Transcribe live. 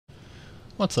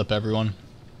What's up, everyone?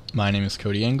 My name is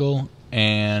Cody Engel,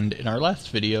 and in our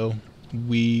last video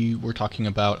we were talking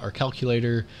about our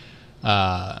calculator,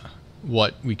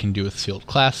 what we can do with sealed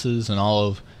classes, and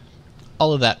all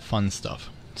of that fun stuff.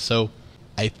 So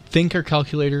I think our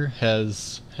calculator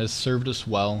has served us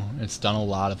well. It's done a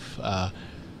lot of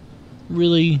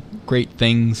really great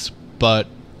things, but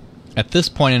at this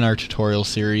point in our tutorial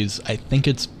series, I think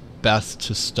it's best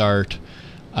to start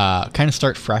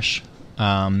fresh.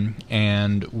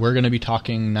 And we're going to be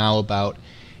talking now about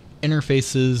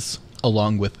interfaces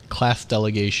along with class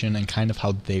delegation and kind of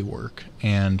how they work.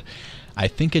 And I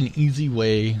think an easy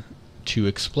way to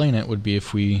explain it would be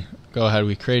if we go ahead,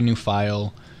 we create a new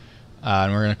file,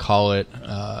 and we're going to call it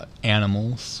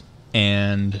animals.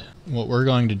 And what we're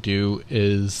going to do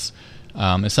is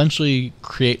essentially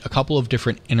create a couple of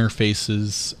different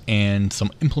interfaces and some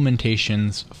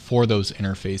implementations for those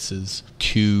interfaces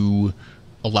to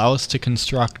allow us to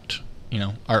construct,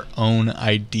 our own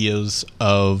ideas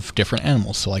of different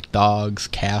animals. So like dogs,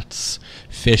 cats,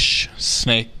 fish,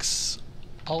 snakes,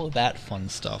 all of that fun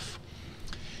stuff.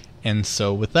 And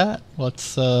so with that,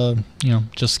 let's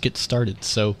just get started.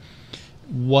 So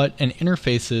what an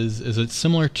interface is it's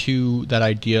similar to that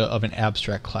idea of an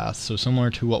abstract class. So similar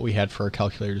to what we had for our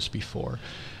calculators before.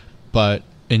 But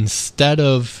instead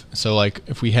of, so like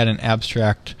if we had an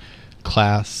abstract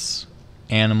class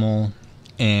animal,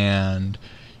 and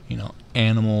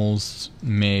animals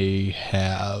may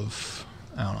have,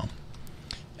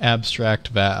 abstract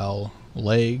val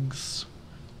legs,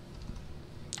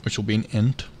 which will be an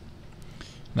int,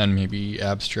 then maybe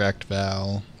abstract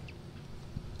val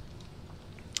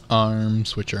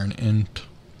arms, which are an int.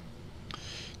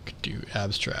 Could do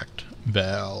abstract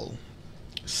val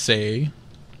say,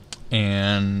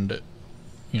 and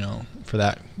for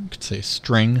that you could say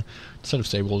string. Instead of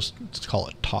say, we'll just call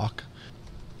it talk.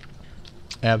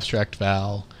 Abstract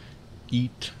val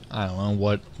eat, I don't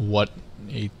know what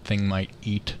a thing might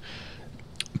eat.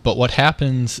 But what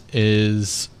happens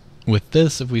is with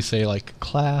this, if we say like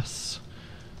class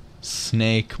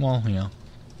snake,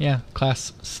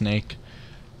 class snake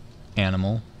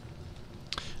animal,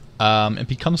 it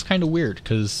becomes kind of weird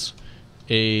because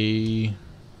a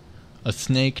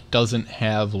snake doesn't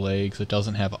have legs, it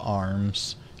doesn't have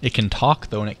arms. It can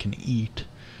talk though, and it can eat.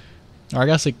 Or I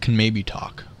guess it can maybe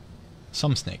talk.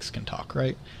 Some snakes can talk,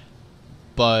 right?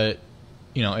 But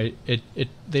they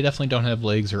definitely don't have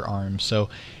legs or arms. So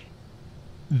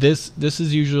this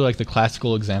is usually like the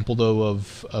classical example though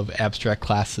of abstract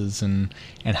classes and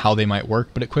how they might work,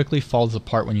 but it quickly falls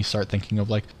apart when you start thinking of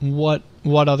like what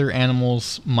other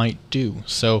animals might do.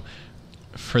 So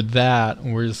for that,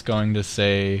 we're just going to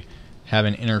say have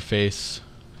an interface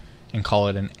and call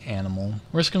it an animal.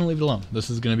 We're just going to leave it alone. This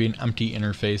is going to be an empty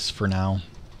interface for now.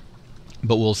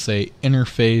 But we'll say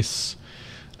interface,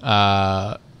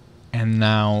 and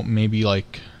now maybe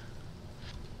like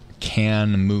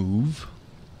can move.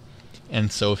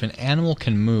 And so if an animal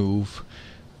can move,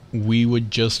 we would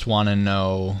just want to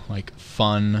know like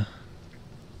fun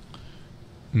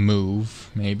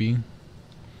move maybe.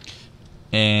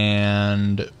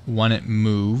 And when it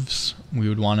moves, we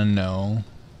would want to know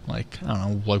like, I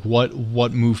don't know, like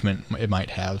what movement it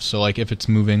might have. So like if it's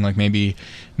moving, like maybe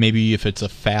if it's a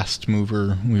fast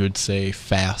mover, we would say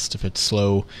fast. If it's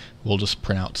slow, we'll just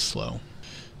print out slow.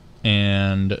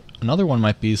 And another one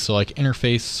might be, so like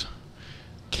interface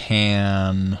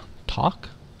can talk.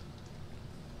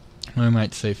 We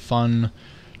might say fun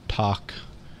talk.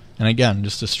 And again,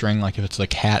 just a string, like if it's a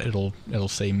cat, it'll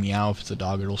say meow. If it's a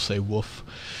dog, it'll say woof.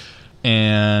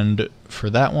 And for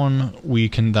that one, we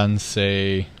can then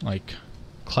say like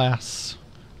class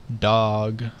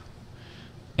dog,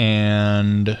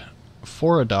 and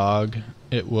for a dog,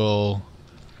 it will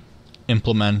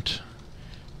implement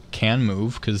can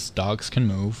move because dogs can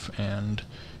move, and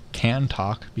can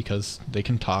talk because they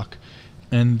can talk,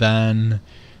 and then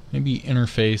maybe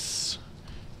interface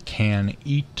can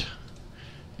eat,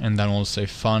 and then we'll say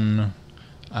fun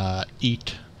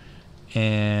eat,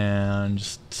 and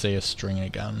just say a string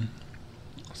again.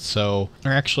 So,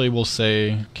 or actually we'll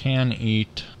say can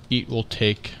eat, eat will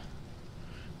take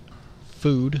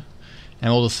food,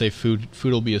 and we'll just say food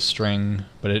will be a string,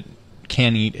 but it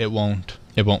can eat, it won't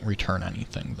return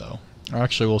anything though. Or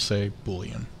actually we'll say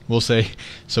boolean. We'll say,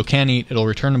 so can eat, it'll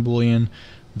return a boolean,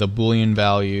 the boolean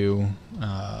value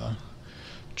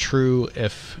true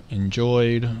if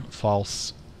enjoyed,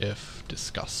 false if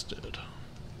disgusted.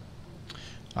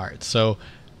 Alright, so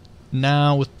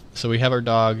now so we have our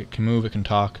dog, it can move, it can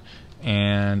talk,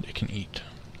 and it can eat.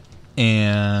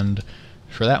 And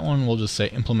for that one, we'll just say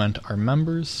implement our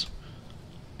members,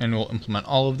 and we'll implement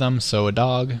all of them. So a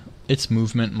dog, its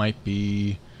movement might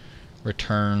be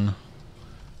return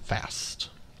fast.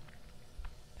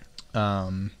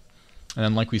 And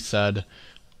then like we said,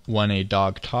 when a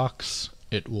dog talks,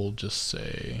 it will just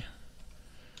say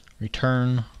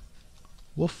return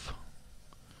woof.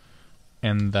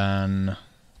 And then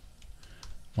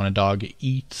when a dog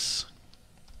eats,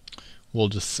 we'll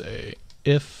just say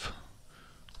if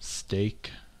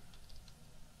steak.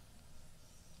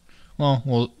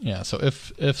 So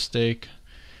if steak,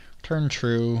 return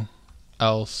true,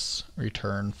 else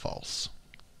return false.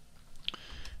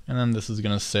 And then this is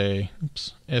going to say,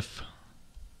 if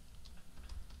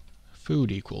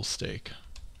food equals steak.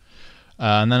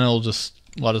 And then it'll just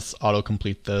let us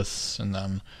autocomplete this, and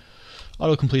then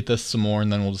autocomplete this some more,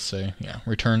 and then we'll just say,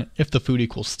 return if the food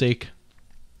equals steak,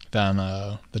 then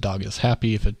the dog is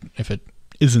happy. If it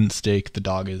isn't steak, the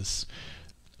dog is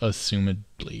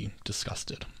assumedly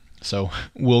disgusted. So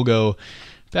we'll go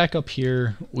back up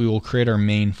here, we will create our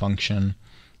main function,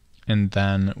 and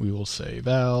then we will say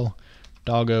val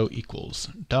doggo equals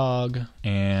dog,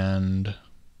 and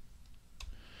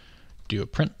do a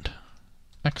print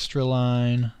extra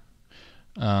line,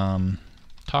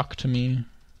 talk to me,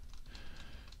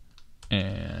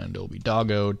 and it'll be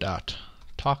doggo dot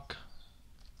talk,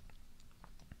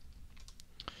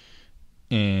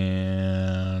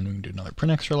 and we can do another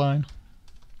print extra line,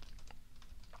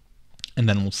 and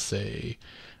then we'll say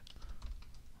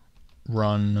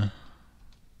run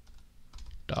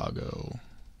doggo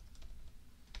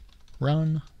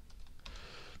run,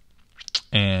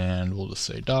 and we'll just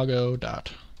say doggo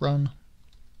dot run.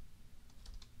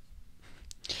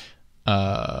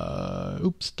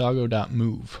 Doggo dot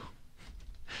move.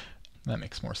 That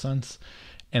makes more sense.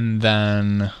 And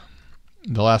then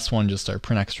the last one, just our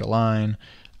print extra line,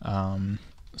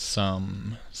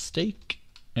 some steak,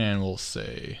 and we'll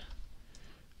say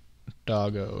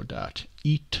doggo dot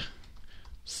eat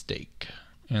steak,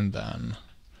 and then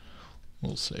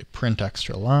we'll say print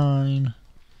extra line,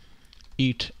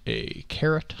 eat a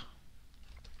carrot,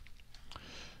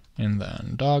 and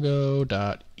then doggo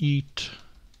dot eat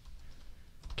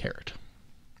carrot.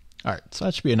 All right, so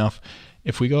that should be enough.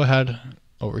 If we go ahead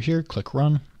over here, click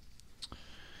run,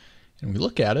 and we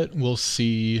look at it, we'll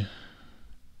see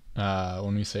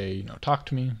when we say, talk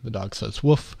to me, the dog says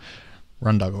woof.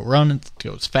 Run doggo run, it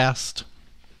goes fast.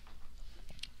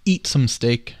 Eat some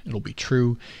steak, it'll be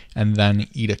true, and then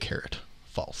eat a carrot,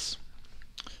 false,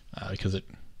 because it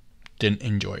didn't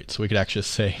enjoy it. So we could actually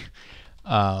say,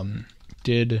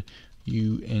 did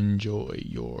you enjoy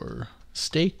your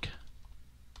steak?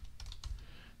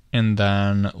 And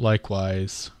then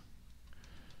likewise,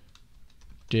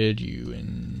 did you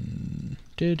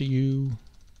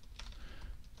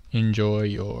enjoy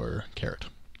your carrot?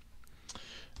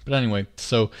 But anyway,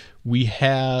 so we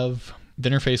have the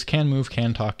interface can move,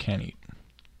 can talk, can eat.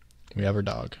 We have our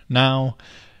dog. Now,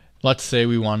 let's say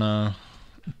we want to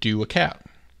do a cat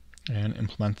and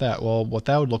implement that. Well, what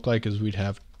that would look like is we'd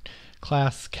have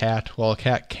class cat. Well, a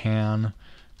cat can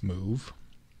move,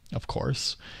 of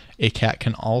course. A cat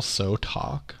can also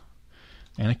talk,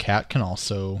 and a cat can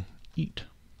also eat.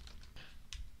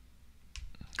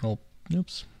 Oh,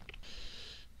 oops.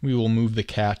 We will move the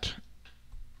cat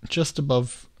just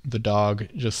above the dog,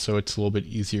 just so it's a little bit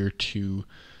easier to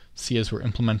see as we're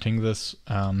implementing this.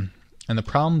 And the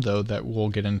problem, though, that we'll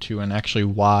get into, and actually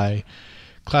why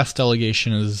class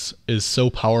delegation is so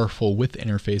powerful with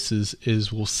interfaces,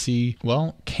 is we'll see,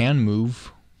 well, can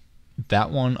move.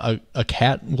 That one, a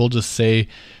cat will just say,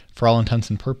 for all intents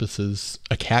and purposes,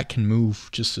 a cat can move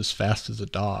just as fast as a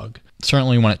dog.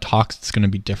 Certainly when it talks, it's going to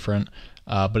be different.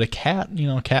 But a cat,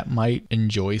 a cat might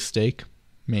enjoy steak,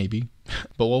 maybe.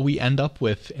 But what we end up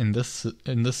with in this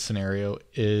scenario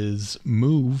is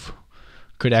move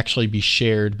could actually be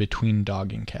shared between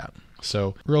dog and cat.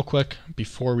 So real quick,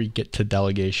 before we get to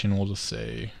delegation, we'll just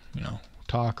say,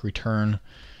 talk, return,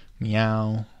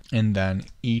 meow, and then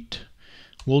eat.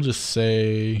 We'll just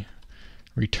say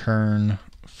return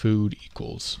food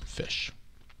equals fish.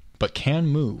 But can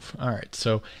move. All right,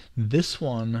 so this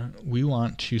one we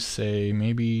want to say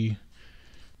maybe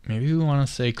we want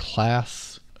to say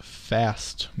class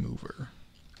fast mover.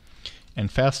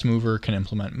 And fast mover can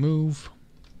implement move.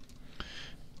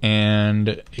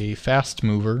 And a fast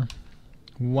mover,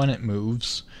 when it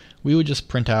moves, we would just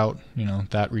print out,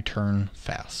 that return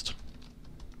fast.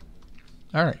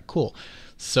 All right, cool.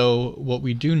 So what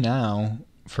we do now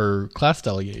for class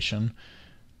delegation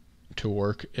to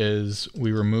work is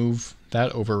we remove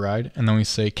that override, and then we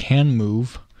say can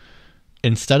move.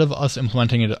 Instead of us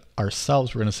implementing it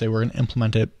ourselves, we're going to say we're going to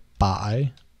implement it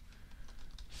by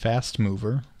fast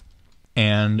mover,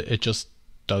 and it just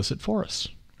does it for us,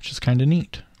 which is kind of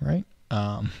neat, right?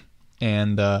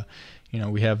 You know,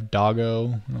 we have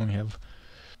doggo, and we have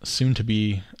soon to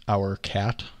be our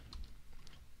cat.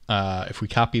 If we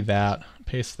copy that,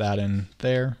 paste that in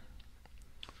there,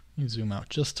 you zoom out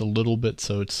just a little bit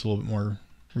so it's a little bit more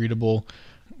readable.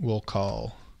 We'll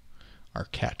call our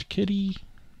cat Kitty.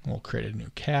 We'll create a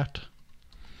new cat.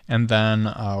 And then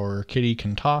our kitty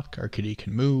can talk, our kitty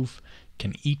can move,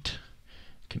 can eat.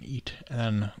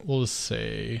 And we'll just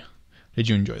say, did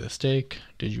you enjoy the steak?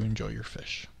 Did you enjoy your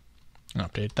fish? And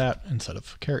update that instead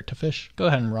of carrot to fish. Go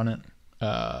ahead and run it.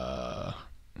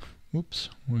 Whoops,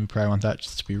 we probably want that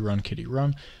just to be run kitty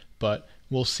run. But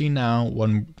we'll see now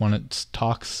when it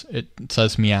talks, it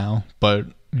says meow, but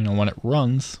you know, when it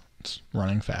runs, it's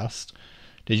running fast.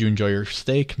 Did you enjoy your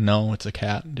steak? No, it's a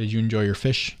cat. Did you enjoy your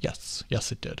fish? Yes,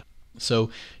 it did. So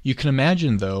you can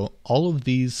imagine, though, all of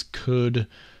these could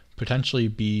potentially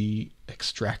be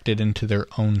extracted into their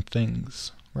own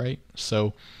things, right?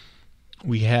 So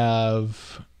we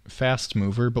have fast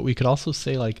mover, but we could also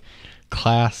say like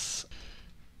class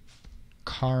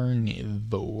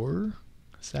carnivore.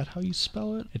 Is that how you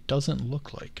spell it? It doesn't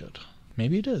look like it.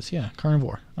 Maybe it is, yeah,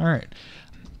 carnivore. All right.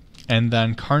 And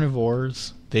then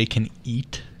carnivores, they can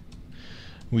eat.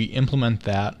 We implement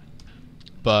that.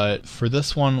 But for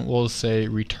this one, we'll say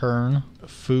return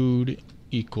food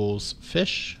equals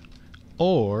fish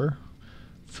or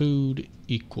food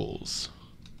equals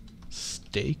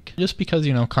steak. Just because,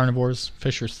 you know, carnivores,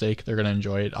 fish or steak, they're going to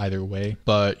enjoy it either way.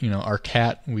 But, you know, our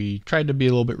cat, we tried to be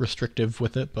a little bit restrictive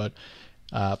with it. But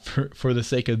for the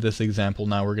sake of this example,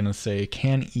 now we're going to say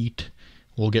can eat.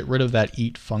 We'll get rid of that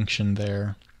eat function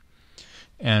there.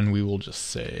 And we will just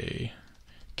say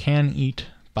can eat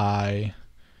by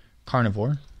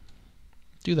carnivore.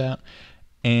 Do that.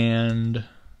 And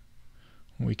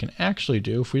we can actually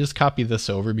do, if we just copy this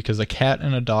over, because a cat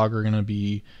and a dog are going to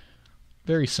be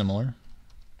very similar,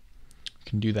 we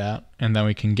can do that. And then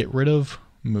we can get rid of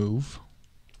move.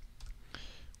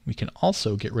 We can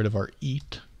also get rid of our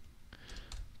eat,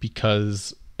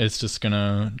 because it's just going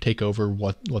to take over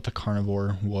what the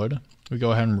carnivore would. We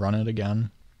go ahead and run it again.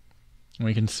 And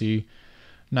we can see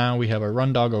now we have our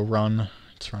run doggo run.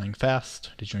 It's running fast.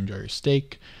 Did you enjoy your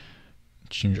steak?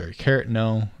 Did you enjoy your carrot?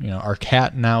 No. You know, our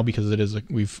cat now, because it is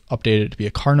we've updated it to be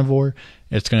a carnivore,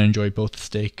 it's going to enjoy both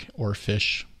steak or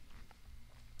fish.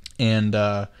 And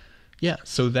yeah,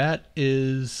 so that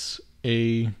is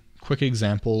a quick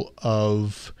example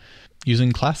of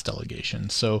using class delegation.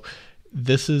 So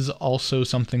this is also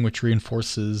something which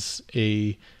reinforces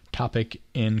a topic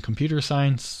in computer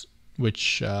science,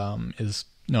 which is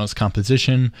known as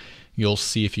composition. You'll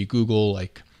see if you Google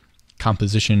like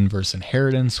composition versus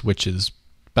inheritance, which is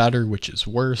better, which is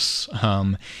worse.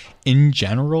 In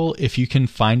general, if you can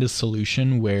find a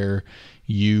solution where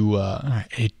you,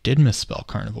 it did misspell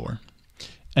carnivore.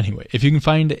 Anyway, if you can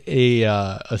find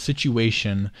a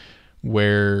situation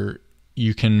where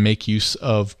you can make use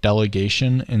of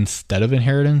delegation instead of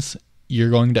inheritance, you're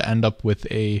going to end up with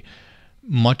a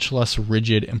much less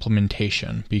rigid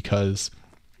implementation, because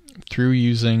through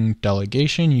using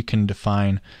delegation, you can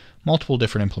define multiple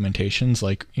different implementations.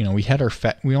 Like, you know,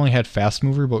 we only had fast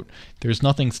mover, but there's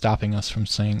nothing stopping us from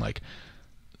saying like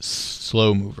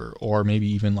slow mover, or maybe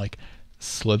even like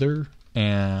slither,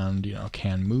 and, you know,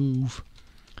 can move.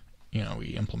 You know, we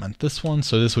implement this one.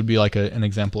 So this would be like an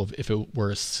example of if it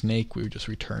were a snake, we would just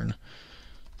return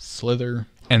slither.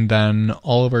 And then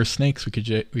all of our snakes, we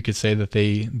could say that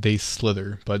they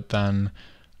slither, but then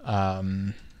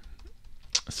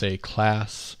say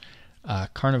class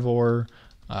carnivore,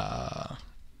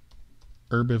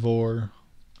 herbivore,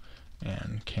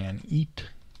 and can eat.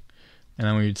 And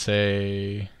then we would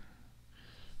say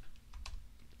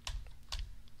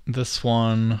this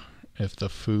one, if the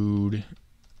food,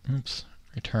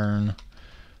 return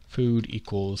food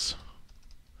equals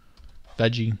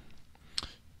veggie.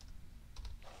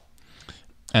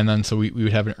 And then so we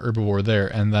would have an herbivore there.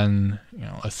 And then, you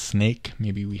know, a snake,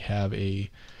 maybe we have a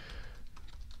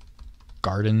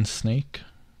garden snake,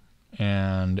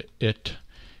 and it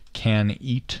can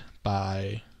eat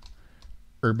by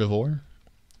herbivore,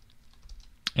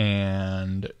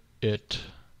 and it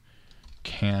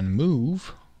can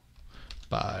move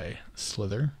by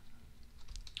slither.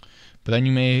 But then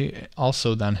you may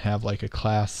also then have like a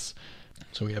class.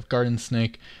 So we have garden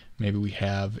snake, maybe we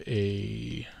have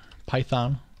a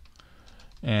python,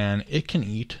 and it can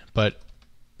eat, but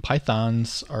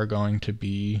pythons are going to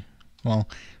be, well,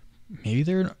 maybe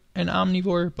they're an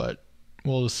omnivore, but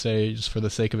we'll just say, just for the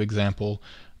sake of example,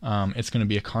 it's going to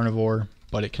be a carnivore,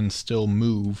 but it can still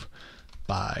move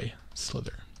by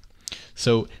slither.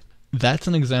 So that's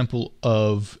an example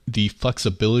of the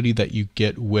flexibility that you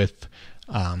get with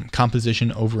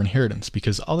composition over inheritance,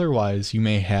 because otherwise you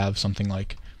may have something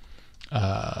like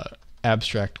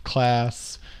abstract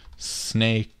class,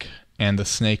 snake, and the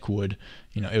snake would,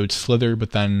 it would slither,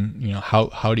 but then,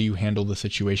 how do you handle the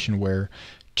situation where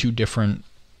two different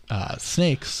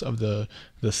snakes of the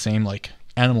same like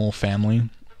animal family,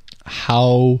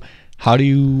 how do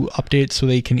you update so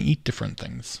they can eat different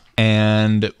things?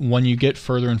 And when you get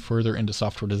further and further into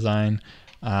software design,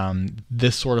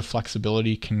 this sort of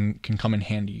flexibility can come in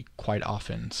handy quite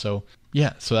often. So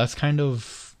yeah, so that's kind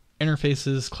of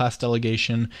interfaces, class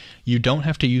delegation. You don't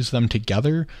have to use them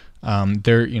together.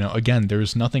 Again,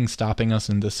 there's nothing stopping us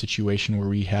in this situation where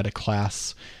we had a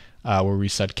class where we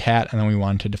said cat, and then we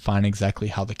wanted to define exactly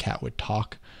how the cat would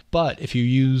talk. But if you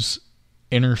use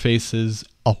interfaces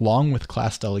along with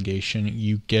class delegation,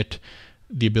 you get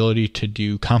the ability to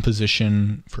do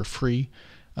composition for free.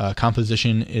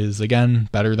 Composition is, again,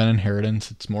 better than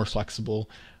inheritance. It's more flexible.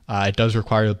 It does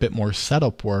require a bit more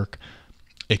setup work,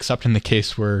 except in the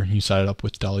case where you set it up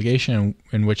with delegation,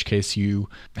 in which case you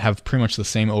have pretty much the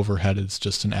same overhead as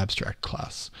just an abstract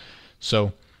class.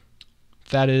 So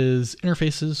that is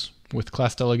interfaces with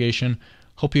class delegation.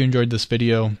 Hope you enjoyed this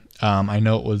video. I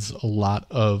know it was a lot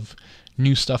of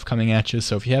new stuff coming at you,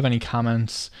 so if you have any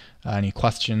comments, any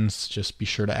questions, just be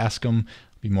sure to ask them.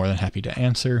 I'll be more than happy to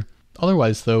answer.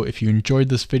 Otherwise, though, if you enjoyed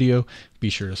this video, be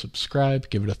sure to subscribe,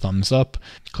 give it a thumbs up,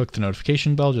 click the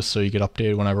notification bell just so you get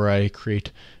updated whenever I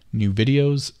create new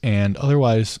videos. And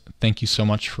otherwise, thank you so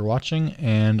much for watching,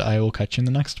 and I will catch you in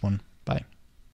the next one.